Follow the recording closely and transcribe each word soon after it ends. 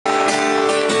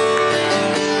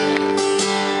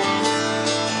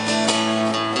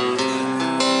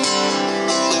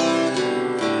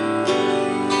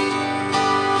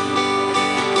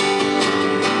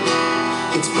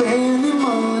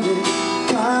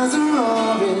cars are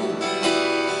roaring,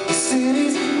 the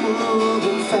city's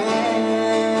moving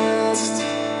fast.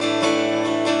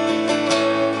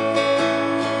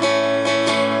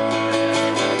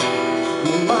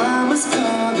 My mama's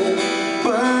calling,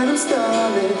 but I'm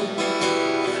stalling,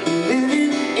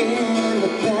 living in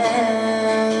the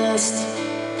past.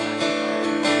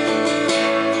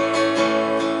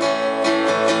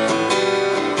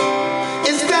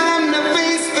 It's time to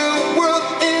face the world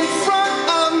in front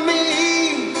of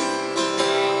me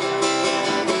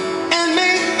and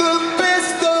make the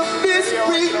best of this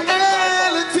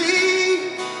reality.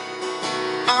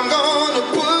 I'm gonna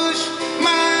push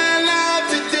my life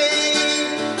today,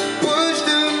 push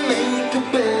to make a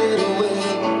better way.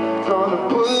 Gonna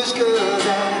push 'cause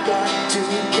I got to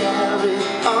carry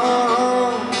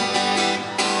on.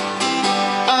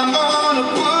 I'm gonna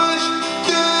push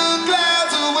the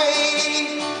clouds away,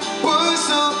 push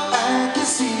so I can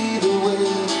see the way.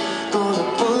 Gonna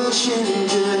push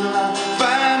until I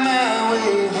find my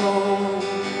way home.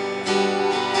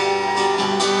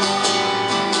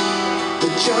 The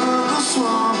jungle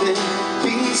swarming,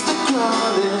 beasts are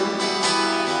crawling,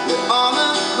 they're all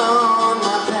along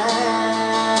my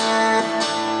path.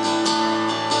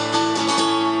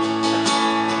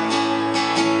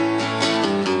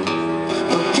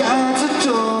 But God's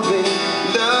adoring,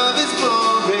 love is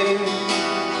roaring,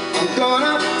 I'm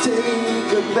gonna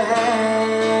take a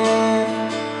bath.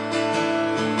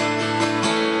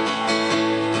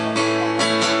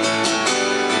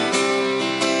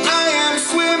 I am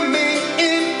swimming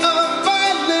in a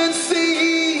violent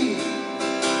sea,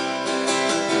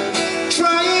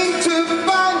 trying to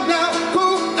find out who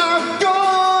I'm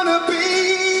gonna be.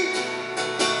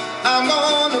 I'm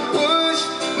gonna push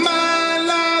my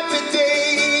life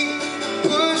today,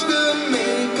 push to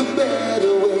make a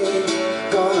better way.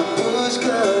 Gonna push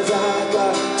 'cause I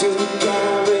got to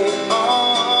carry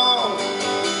on.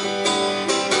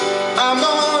 I'm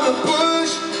gonna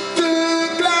push the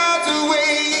clouds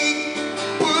away,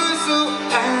 push so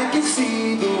I can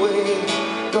see the way.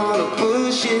 Gonna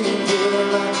push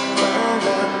until I find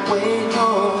my way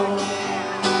home.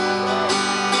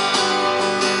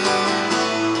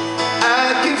 I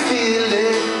can feel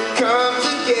it come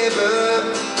together.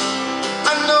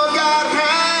 I know God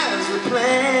has a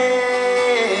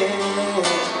plan.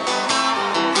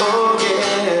 Oh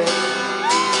yeah.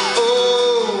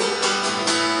 Oh,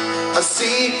 I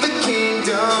see the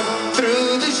kingdom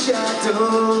through the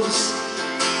shadows,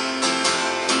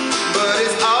 but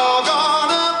it's all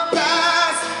gonna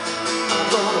pass. I'm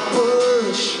gonna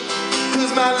push,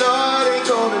 'cause my Lord ain't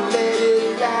gonna let it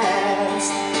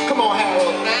last. Come on,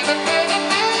 Harold.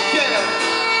 Yeah.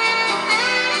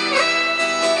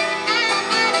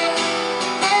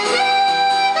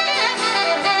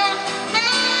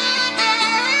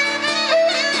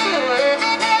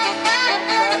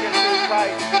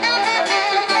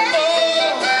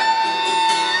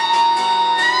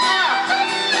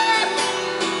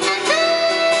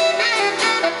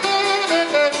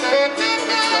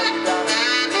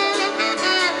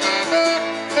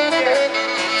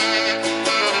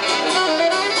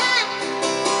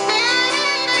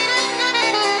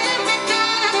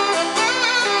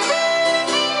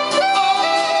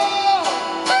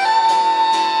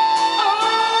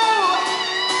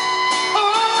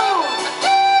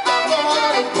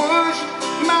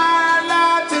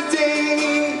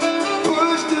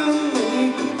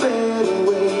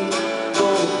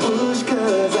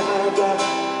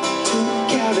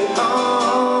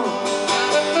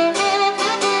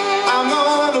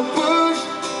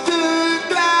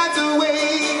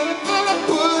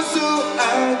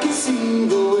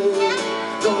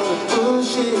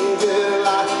 Till I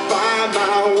find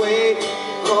my way.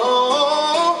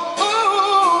 Oh,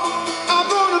 I'm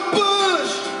gonna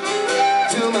push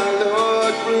till my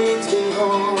Lord brings me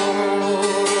home.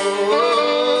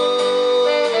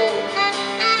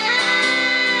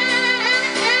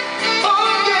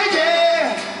 Oh yeah, yeah.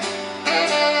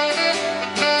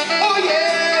 Oh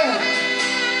yeah.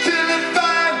 Till I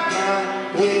find my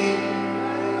way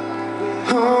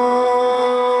home.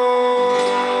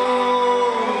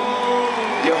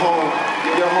 You're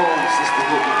home, Sister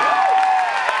Whitney.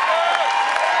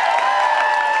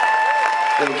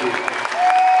 Thank you.